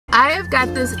I have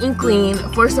got this inkling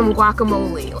for some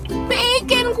guacamole.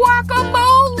 Bacon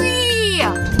guacamole!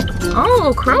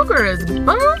 Oh, Kroger is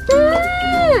bumping!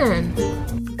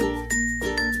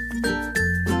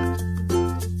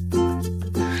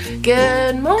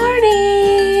 Good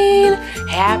morning!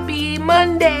 Happy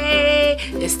Monday!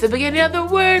 It's the beginning of the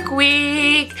work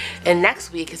week. And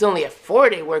next week is only a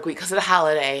 4-day work week because of the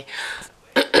holiday.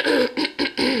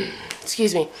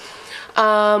 Excuse me.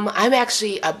 I'm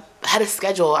actually ahead of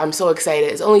schedule. I'm so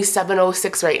excited. It's only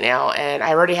 7:06 right now and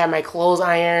I already have my clothes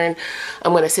ironed.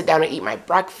 I'm gonna sit down and eat my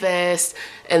breakfast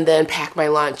and then pack my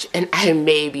lunch, and I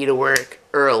may be to work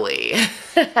early.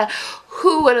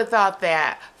 Who would have thought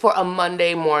that for a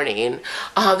Monday morning?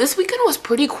 This weekend was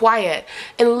pretty quiet,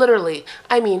 and literally,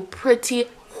 I mean pretty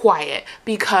quiet,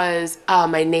 because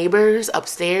my neighbors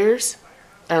upstairs,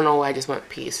 I don't know why I just went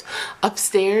peace.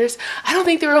 Upstairs, I don't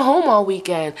think they were home all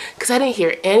weekend because I didn't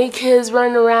hear any kids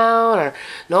running around or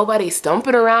nobody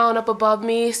stomping around up above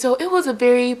me. So it was a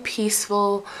very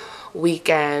peaceful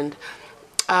weekend.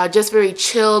 Just very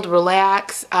chilled,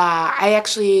 relaxed. I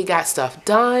actually got stuff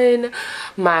done.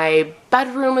 My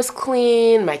bedroom is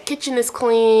clean. My kitchen is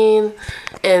clean.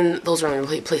 And those are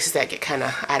really places that get kind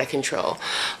of out of control.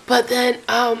 But then,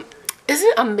 isn't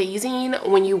it amazing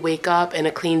when you wake up in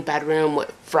a clean bedroom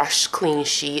with fresh, clean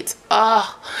sheets?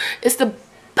 Oh, it's the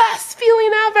best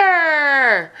feeling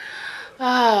ever.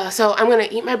 So I'm going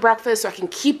to eat my breakfast so I can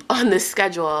keep on this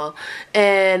schedule.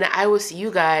 And I will see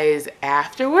you guys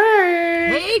after work.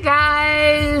 Hey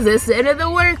guys, it's the end of the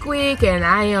work week and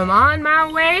I am on my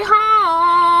way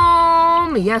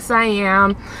home. Yes, I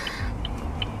am.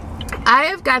 I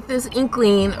have got this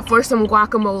inkling for some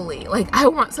guacamole. Like, I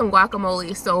want some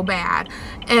guacamole so bad.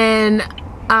 And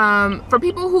for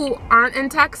people who aren't in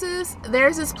Texas,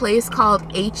 there's this place called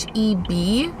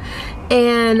H-E-B,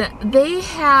 and they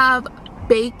have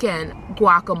bacon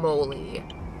guacamole.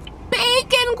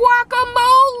 Bacon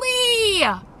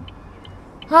guacamole!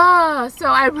 So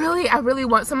I really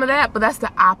want some of that, but that's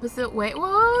the opposite way.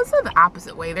 Well, it's not the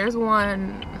opposite way. There's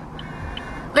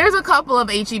a couple of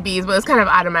H-E-Bs, but it's kind of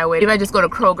out of my way. Maybe I just go to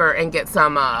Kroger and get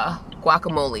some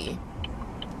guacamole.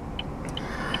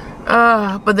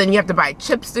 But then you have to buy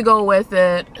chips to go with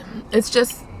it. It's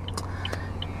just,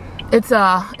 it's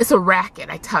a racket,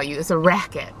 I tell you. It's a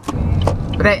racket.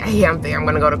 But I think I'm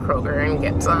gonna go to Kroger and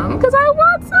get some because I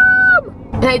want some.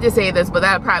 I hate to say this, but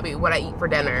that's probably what I eat for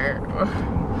dinner.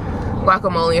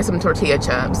 Guacamole and some tortilla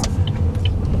chips.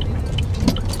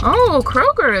 Oh,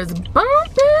 Kroger is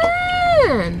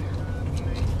bumping.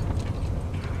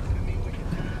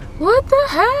 What the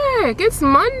heck? It's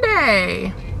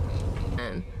Monday.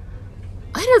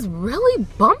 It is really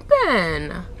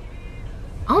bumping.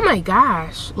 Oh my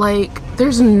gosh. Like,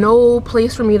 there's no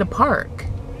place for me to park.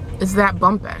 It's that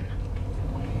bumping.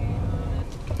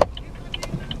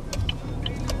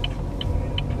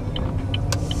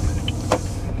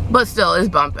 But still, it's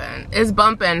bumping. It's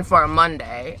bumping for a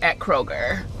Monday at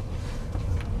Kroger.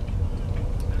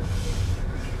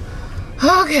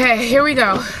 Okay, here we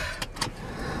go.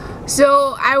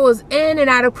 So I was in and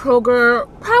out of Kroger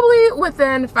probably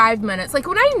within 5 minutes. Like,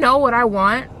 when I know what I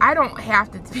want, I don't have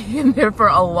to be in there for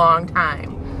a long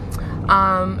time.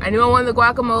 I knew I wanted the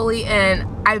guacamole, and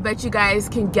I bet you guys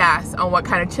can guess on what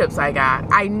kind of chips I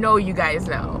got. I know you guys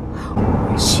know.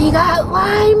 She got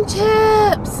lime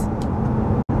chips.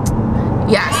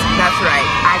 Yes, that's right.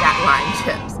 I got lime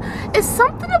chips. It's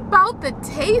something about the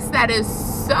taste that is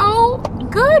so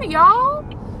good, y'all.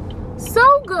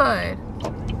 So good.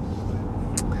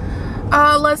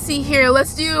 Let's see here.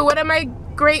 Let's do, what am I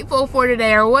grateful for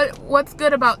today, or what's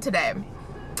good about today?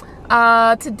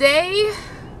 Today,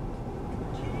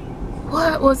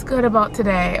 what was good about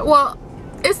today? Well,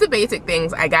 it's the basic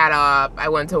things. I got up, I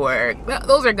went to work.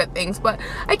 Those are good things, but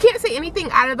I can't say anything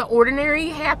out of the ordinary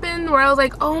happened where I was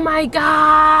like, oh my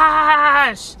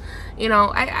gosh. You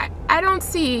know, I don't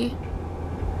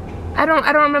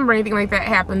remember anything like that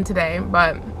happened today,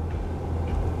 but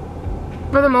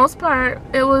for the most part,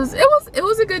 it was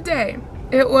a good day.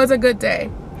 It was a good day.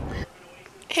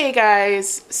 Hey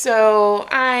guys, so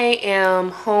I am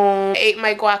home. I ate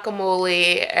my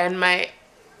guacamole and my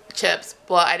chips.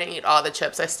 Well, I didn't eat all the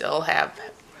chips. I still have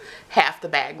half the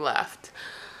bag left.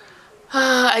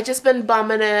 I just been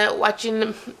bumming it,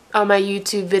 watching my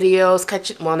YouTube videos,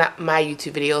 well, not my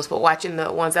YouTube videos, but watching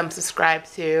the ones I'm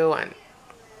subscribed to and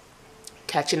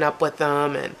catching up with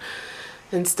them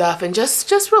and stuff, and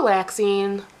just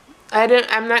relaxing.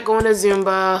 I'm not going to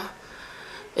Zumba.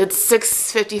 It's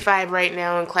 6:55 right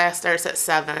now and class starts at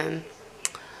 7.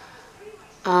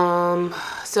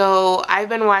 So I've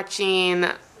been watching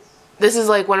This is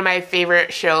like one of my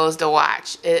favorite shows to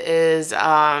watch. It is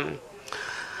Love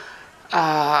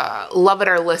It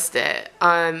or List It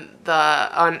on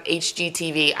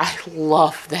HGTV. I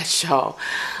love that show.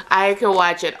 I can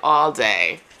watch it all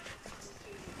day.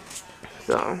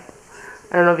 So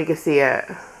I don't know if you can see it.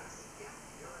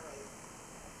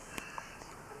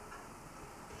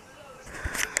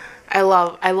 I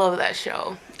love that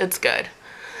show. It's good.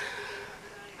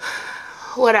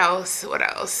 What else? What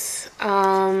else?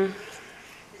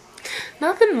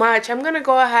 Nothing much. I'm gonna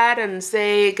go ahead and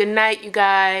say good night, you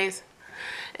guys.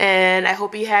 And I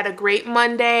hope you had a great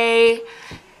Monday.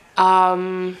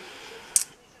 And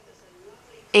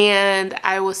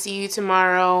I will see you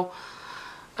tomorrow.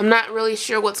 I'm not really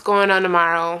sure what's going on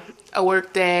tomorrow. A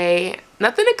work day.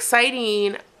 Nothing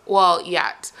exciting. Well,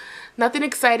 yet. Nothing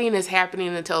exciting is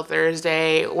happening until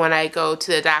Thursday when I go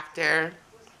to the doctor.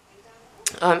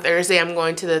 On Thursday, I'm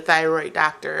going to the thyroid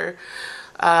doctor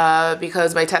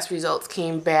because my test results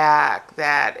came back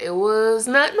that it was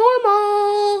not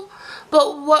normal.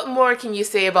 But what more can you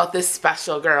say about this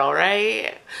special girl,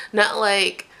 right? Not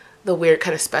like the weird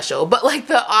kind of special, but like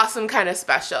the awesome kind of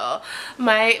special.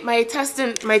 My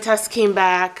test came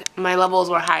back. My levels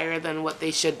were higher than what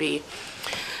they should be.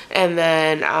 And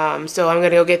then, so I'm going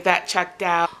to go get that checked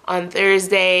out. On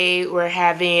Thursday, we're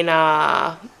having,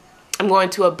 I'm going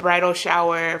to a bridal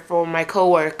shower for my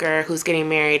coworker who's getting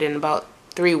married in about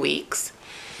 3 weeks.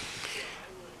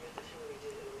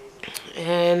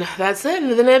 And that's it.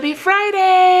 And then it'll be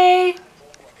Friday.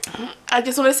 I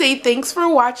just want to say thanks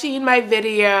for watching my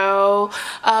video.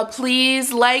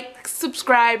 Please like,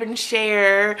 subscribe, and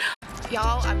share.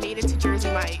 Y'all, I made it to Jersey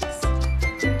Mike's.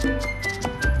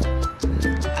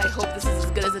 I hope this is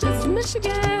as good as it is in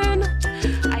Michigan.